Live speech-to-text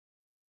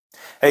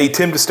Hey,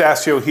 Tim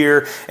DeStasio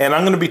here, and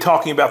I'm going to be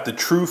talking about the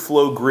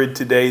TrueFlow Grid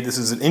today. This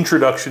is an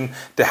introduction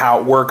to how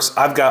it works.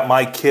 I've got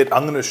my kit.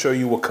 I'm going to show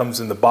you what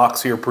comes in the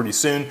box here pretty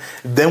soon.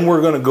 Then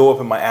we're going to go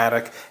up in my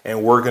attic,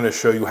 and we're going to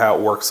show you how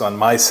it works on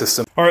my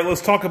system. All right,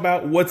 let's talk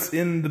about what's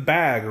in the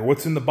bag or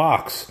what's in the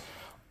box.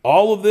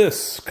 All of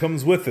this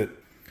comes with it.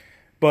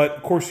 But,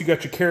 of course, you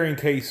got your carrying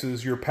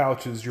cases, your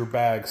pouches, your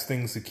bags,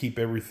 things to keep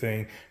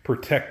everything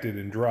protected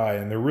and dry,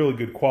 and they're really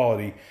good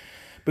quality.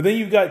 But then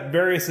you've got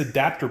various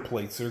adapter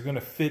plates that are going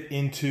to fit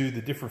into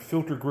the different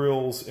filter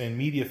grills and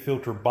media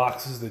filter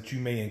boxes that you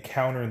may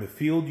encounter in the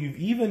field. You've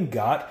even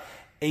got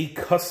a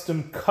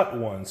custom cut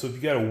one. So if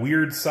you've got a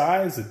weird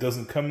size that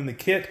doesn't come in the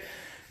kit,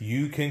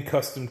 you can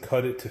custom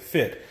cut it to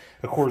fit.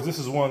 Of course, this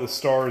is one of the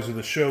stars of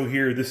the show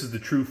here. This is the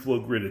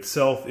TrueFlow Grid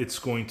itself. It's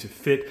going to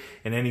fit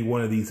in any one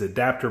of these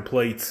adapter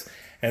plates.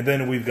 And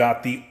then we've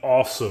got the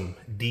awesome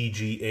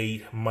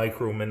DG8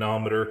 micro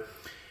manometer.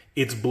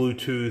 It's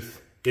Bluetooth.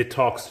 It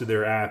talks to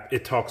their app.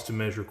 It talks to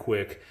Measure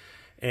Quick.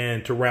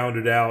 And to round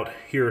it out,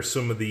 here are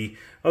some of the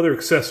other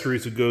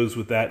accessories that goes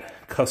with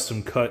that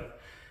custom cut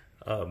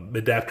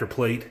adapter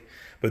plate.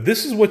 But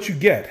this is what you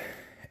get.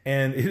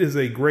 And it is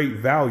a great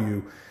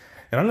value.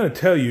 And I'm going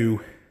to tell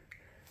you,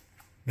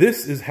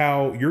 this is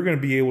how you're going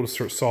to be able to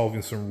start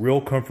solving some real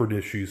comfort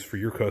issues for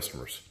your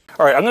customers.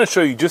 All right, I'm going to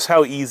show you just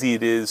how easy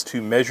it is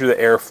to measure the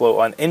airflow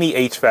on any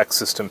HVAC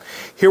system.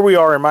 Here we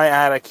are in my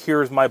attic.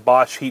 Here's my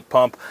Bosch heat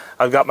pump.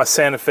 I've got my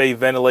Santa Fe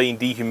ventilating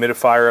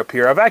dehumidifier up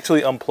here. I've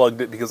actually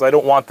unplugged it because I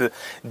don't want the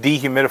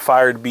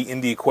dehumidifier to be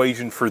in the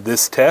equation for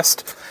this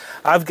test.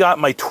 I've got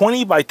my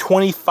 20 by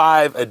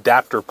 25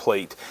 adapter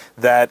plate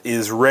that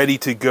is ready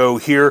to go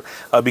here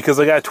because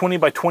I got a 20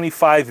 by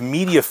 25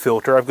 media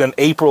filter. I've got an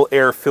April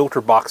Air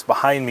filter box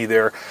behind me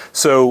there,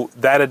 so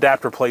that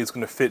adapter plate is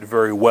going to fit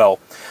very well.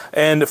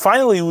 And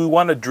finally, we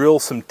want to drill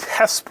some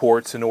test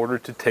ports in order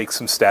to take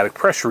some static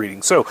pressure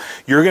readings. So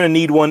you're going to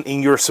need one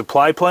in your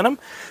supply plenum.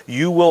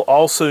 You will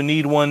also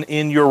need one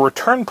in your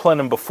return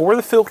plenum before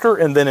the filter,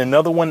 and then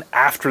another one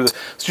after this.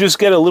 So just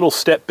get a little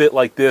step bit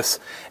like this,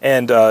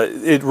 and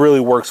it really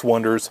works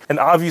wonders. And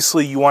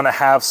obviously you want to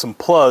have some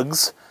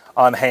plugs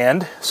on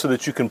hand so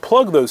that you can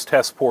plug those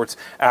test ports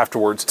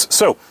afterwards.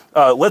 So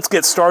let's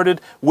get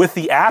started with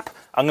the app.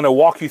 I'm going to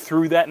walk you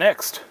through that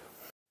next.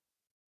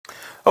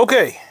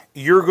 Okay,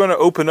 you're going to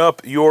open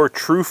up your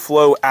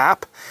TrueFlow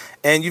app,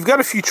 and you've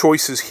got a few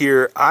choices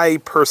here. I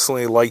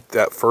personally like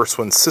that first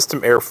one,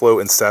 system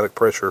airflow and static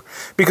pressure,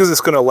 because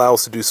it's going to allow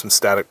us to do some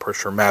static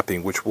pressure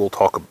mapping, which we'll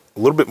talk a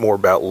little bit more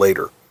about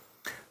later.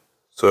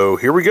 So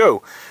here we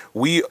go.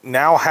 We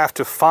now have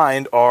to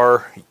find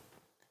our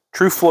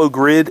TrueFlow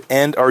Grid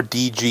and our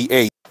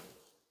DG8.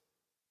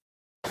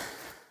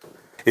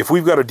 If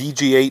we've got our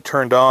DG8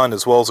 turned on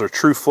as well as our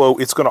TrueFlow,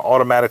 it's going to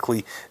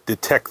automatically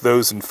detect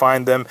those and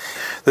find them.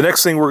 The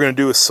next thing we're going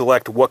to do is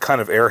select what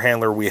kind of air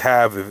handler we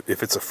have.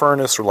 If it's a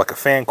furnace or like a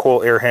fan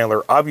coil air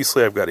handler,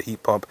 obviously I've got a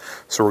heat pump,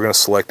 so we're going to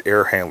select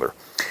air handler.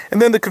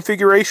 And then the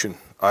configuration.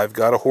 I've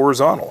got a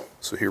horizontal,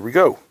 so here we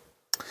go.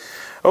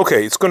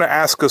 Okay, it's going to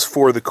ask us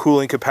for the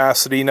cooling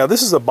capacity. Now,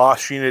 this is a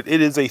Bosch unit.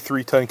 It is a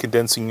 3-ton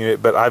condensing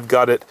unit, but I've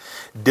got it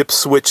dip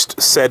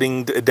switched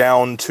setting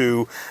down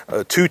to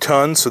 2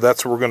 tons, so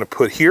that's what we're going to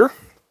put here.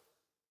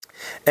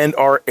 And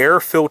our air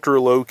filter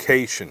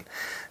location.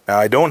 Now,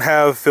 I don't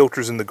have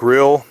filters in the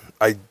grill.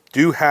 I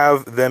do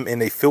have them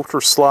in a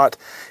filter slot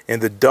in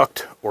the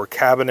duct or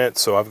cabinet,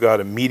 so I've got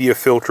a media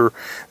filter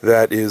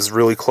that is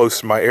really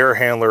close to my air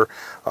handler,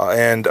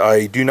 and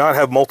I do not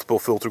have multiple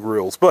filter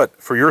grills, but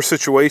for your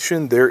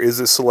situation there is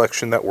a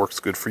selection that works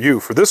good for you.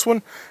 For this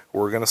one,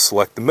 we're going to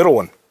select the middle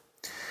one.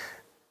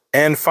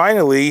 And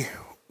finally,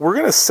 we're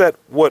going to set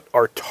what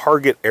our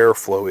target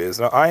airflow is.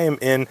 Now, I am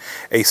in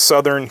a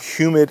southern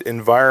humid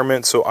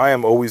environment, so I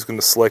am always going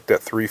to select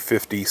at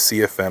 350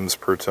 CFMs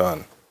per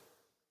ton.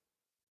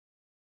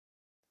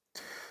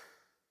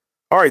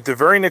 All right, the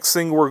very next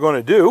thing we're going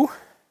to do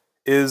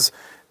is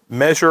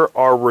measure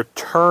our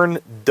return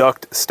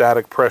duct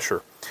static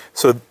pressure.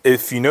 So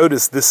if you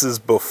notice, this is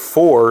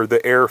before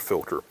the air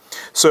filter.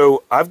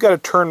 So I've got to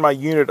turn my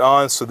unit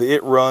on so that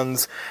it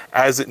runs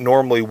as it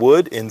normally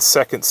would in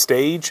second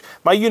stage.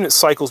 My unit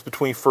cycles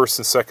between first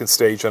and second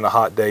stage on a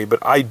hot day, but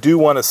I do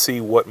want to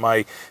see what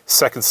my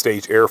second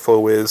stage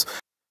airflow is.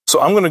 So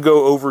I'm going to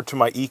go over to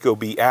my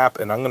Ecobee app,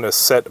 and I'm going to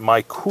set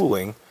my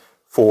cooling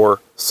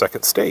for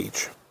second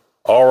stage.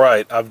 All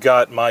right, I've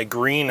got my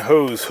green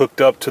hose hooked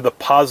up to the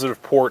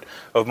positive port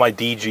of my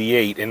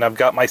DG8, and I've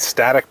got my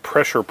static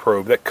pressure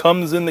probe that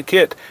comes in the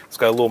kit. It's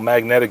got a little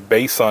magnetic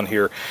base on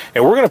here,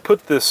 and we're going to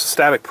put this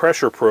static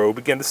pressure probe,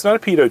 again, this is not a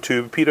pitot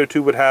tube. A pitot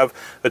tube would have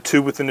a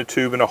tube within a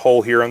tube and a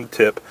hole here on the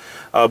tip,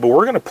 but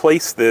we're going to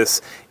place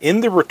this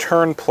in the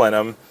return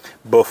plenum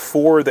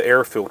before the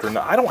air filter.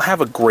 Now, I don't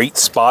have a great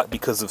spot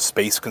because of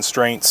space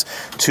constraints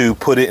to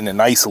put it in a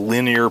nice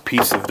linear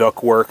piece of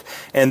ductwork,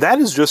 and that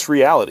is just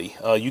reality.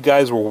 You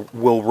guys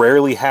will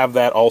rarely have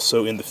that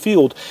also in the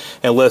field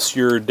unless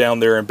you're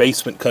down there in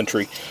basement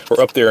country or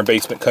up there in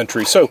basement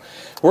country. So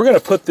we're going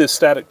to put this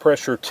static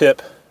pressure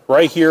tip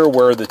right here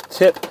where the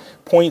tip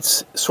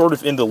points sort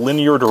of in the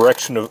linear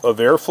direction of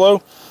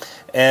airflow,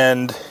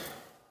 and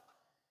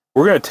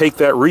we're going to take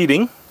that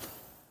reading,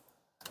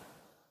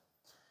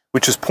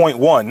 which is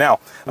 0.1.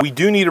 Now, we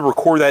do need to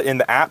record that in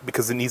the app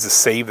because it needs to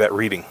save that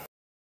reading.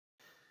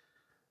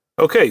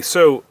 Okay,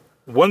 so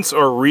once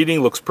our reading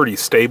looks pretty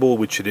stable,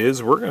 which it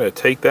is, we're going to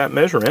take that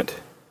measurement.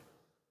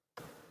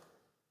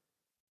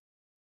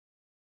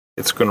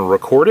 It's going to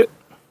record it.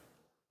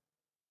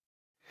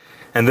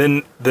 And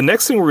then the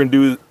next thing we're going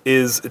to do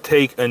is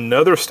take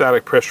another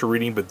static pressure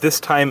reading, but this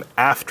time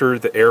after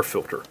the air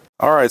filter.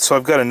 All right, so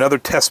I've got another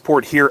test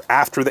port here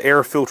after the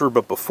air filter,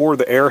 but before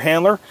the air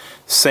handler.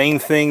 Same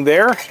thing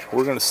there.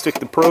 We're going to stick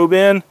the probe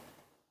in,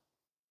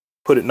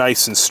 put it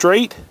nice and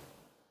straight.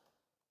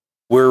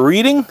 We're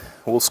reading.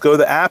 We'll just go to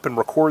the app and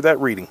record that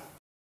reading.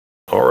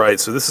 All right,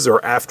 so this is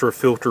our after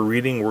filter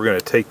reading. We're going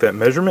to take that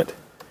measurement.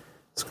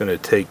 It's going to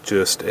take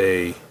just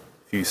a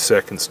few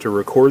seconds to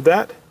record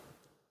that.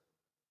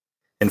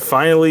 And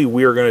finally,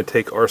 we are going to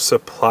take our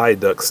supply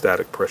duct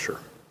static pressure.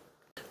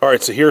 All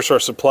right, so here's our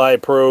supply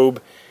probe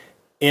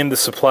in the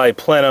supply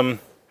plenum.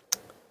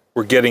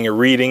 We're getting a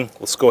reading.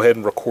 Let's go ahead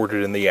and record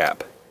it in the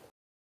app.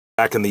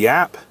 Back in the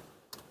app,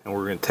 and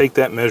we're going to take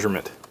that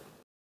measurement.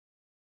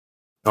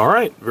 All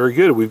right, very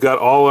good. We've got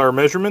all our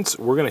measurements.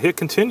 We're going to hit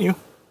continue.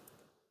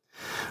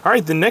 All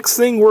right, the next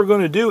thing we're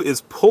going to do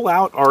is pull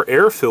out our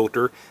air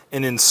filter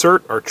and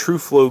insert our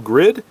TrueFlow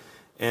Grid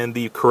and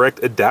the correct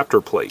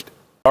adapter plate.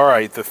 All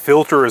right, the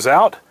filter is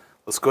out.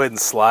 Let's go ahead and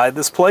slide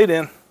this plate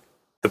in.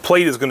 The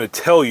plate is going to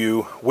tell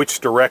you which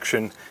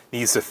direction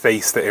needs to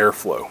face the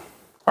airflow.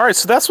 All right,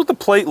 so that's what the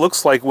plate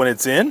looks like when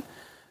it's in.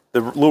 The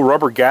little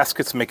rubber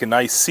gaskets make a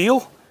nice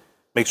seal.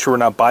 Make sure we're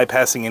not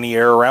bypassing any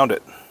air around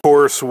it. Of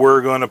course,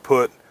 we're going to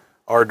put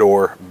our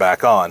door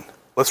back on.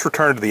 Let's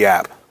return to the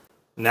app.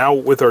 Now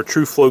with our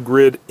TrueFlow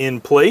Grid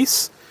in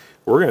place,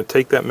 we're going to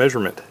take that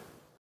measurement.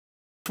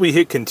 If we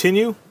hit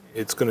continue,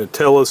 it's going to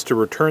tell us to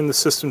return the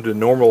system to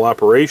normal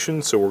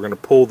operation, so we're going to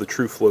pull the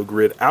TrueFlow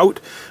Grid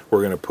out. We're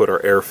going to put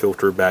our air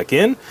filter back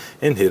in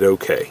and hit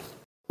OK.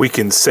 We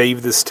can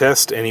save this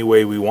test any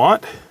way we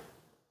want.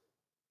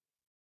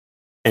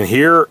 And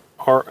here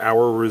are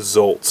our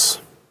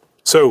results.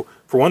 So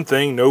for one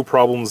thing, no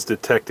problems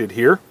detected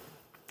here.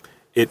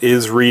 It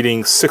is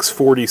reading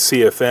 640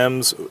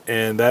 CFMs,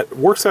 and that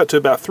works out to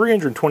about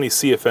 320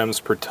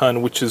 CFMs per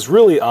ton, which is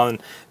really on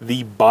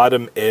the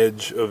bottom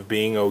edge of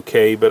being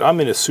okay, but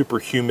I'm in a super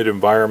humid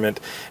environment,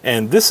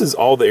 and this is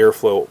all the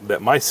airflow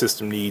that my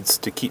system needs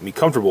to keep me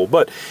comfortable.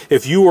 But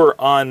if you are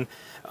on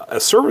a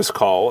service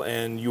call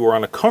and you are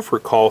on a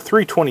comfort call,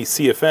 320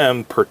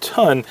 CFM per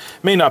ton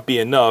may not be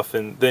enough,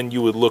 and then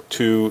you would look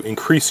to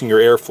increasing your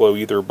airflow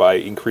either by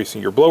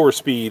increasing your blower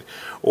speed,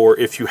 or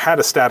if you had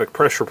a static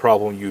pressure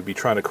problem, you'd be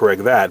trying to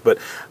correct that. But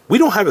we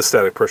don't have a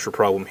static pressure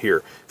problem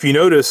here. If you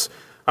notice,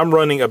 I'm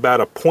running about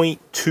a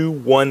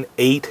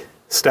 0.218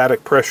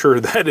 static pressure.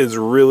 That is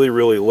really,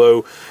 really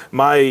low.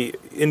 My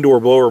indoor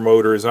blower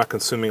motor is not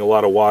consuming a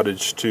lot of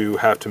wattage to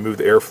have to move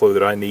the airflow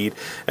that I need.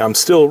 And I'm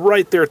still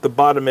right there at the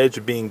bottom edge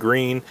of being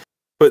green,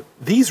 but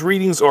these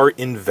readings are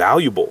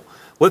invaluable.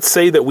 Let's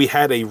say that we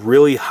had a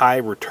really high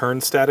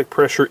return static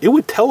pressure, it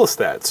would tell us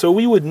that. So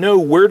we would know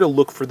where to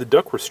look for the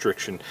duct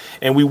restriction,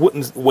 and we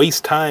wouldn't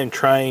waste time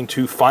trying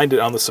to find it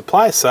on the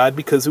supply side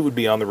because it would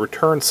be on the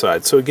return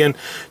side. So again,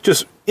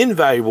 just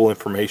invaluable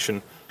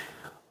information.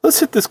 Let's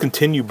hit this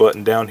continue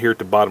button down here at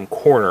the bottom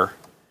corner,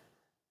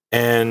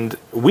 and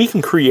we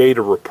can create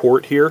a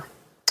report here.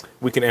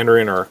 We can enter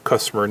in our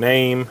customer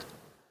name.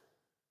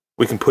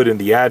 We can put in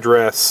the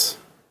address,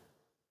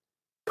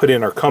 put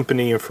in our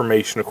company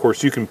information. Of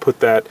course, you can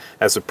put that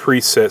as a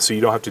preset so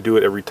you don't have to do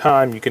it every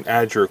time. You can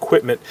add your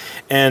equipment,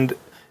 and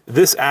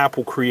this app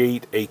will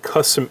create a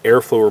custom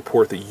airflow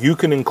report that you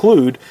can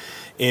include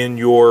in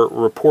your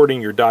reporting,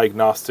 your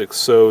diagnostics,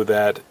 so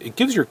that it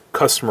gives your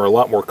customer a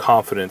lot more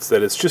confidence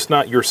that it's just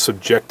not your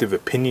subjective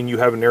opinion you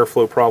have an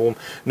airflow problem.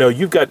 No,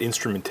 you've got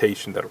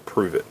instrumentation that'll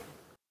prove it.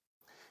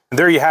 And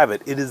there you have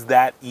it. It is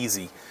that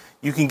easy.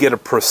 You can get a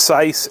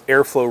precise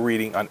airflow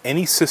reading on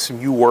any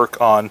system you work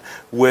on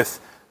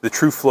with the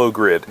TrueFlow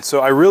Grid.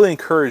 So I really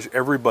encourage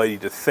everybody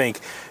to think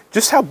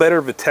just how better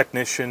of a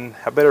technician,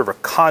 how better of a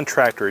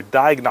contractor, a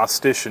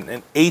diagnostician,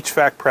 an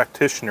HVAC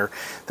practitioner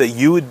that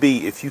you would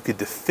be if you could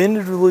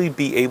definitively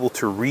be able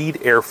to read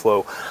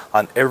airflow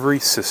on every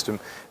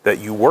system that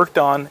you worked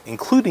on,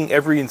 including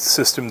every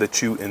system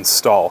that you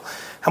install.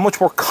 How much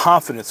more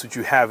confidence would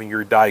you have in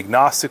your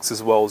diagnostics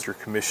as well as your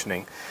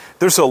commissioning?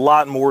 There's a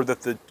lot more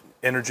that the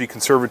Energy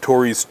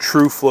Conservatory's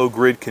TrueFlow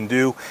Grid can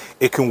do.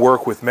 It can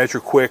work with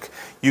MeasureQuick.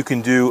 You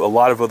can do a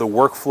lot of other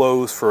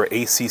workflows for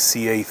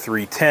ACCA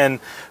 310,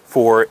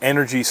 for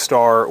Energy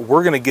Star.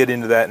 We're going to get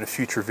into that in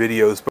future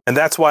videos, and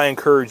that's why I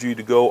encourage you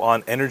to go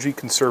on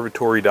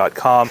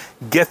energyconservatory.com,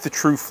 get the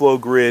TrueFlow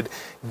Grid,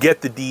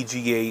 get the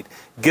DG8,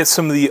 get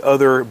some of the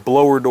other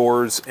blower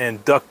doors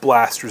and duct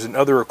blasters and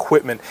other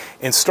equipment,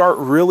 and start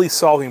really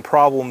solving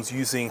problems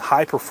using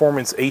high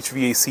performance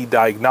HVAC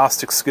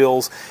diagnostic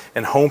skills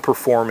and home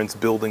performance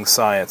building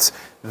science.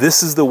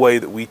 This is the way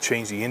that we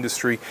change the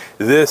industry.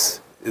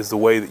 This is the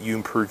way that you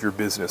improve your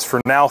business.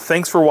 For now,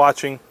 thanks for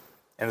watching,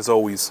 and as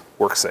always,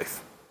 work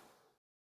safe.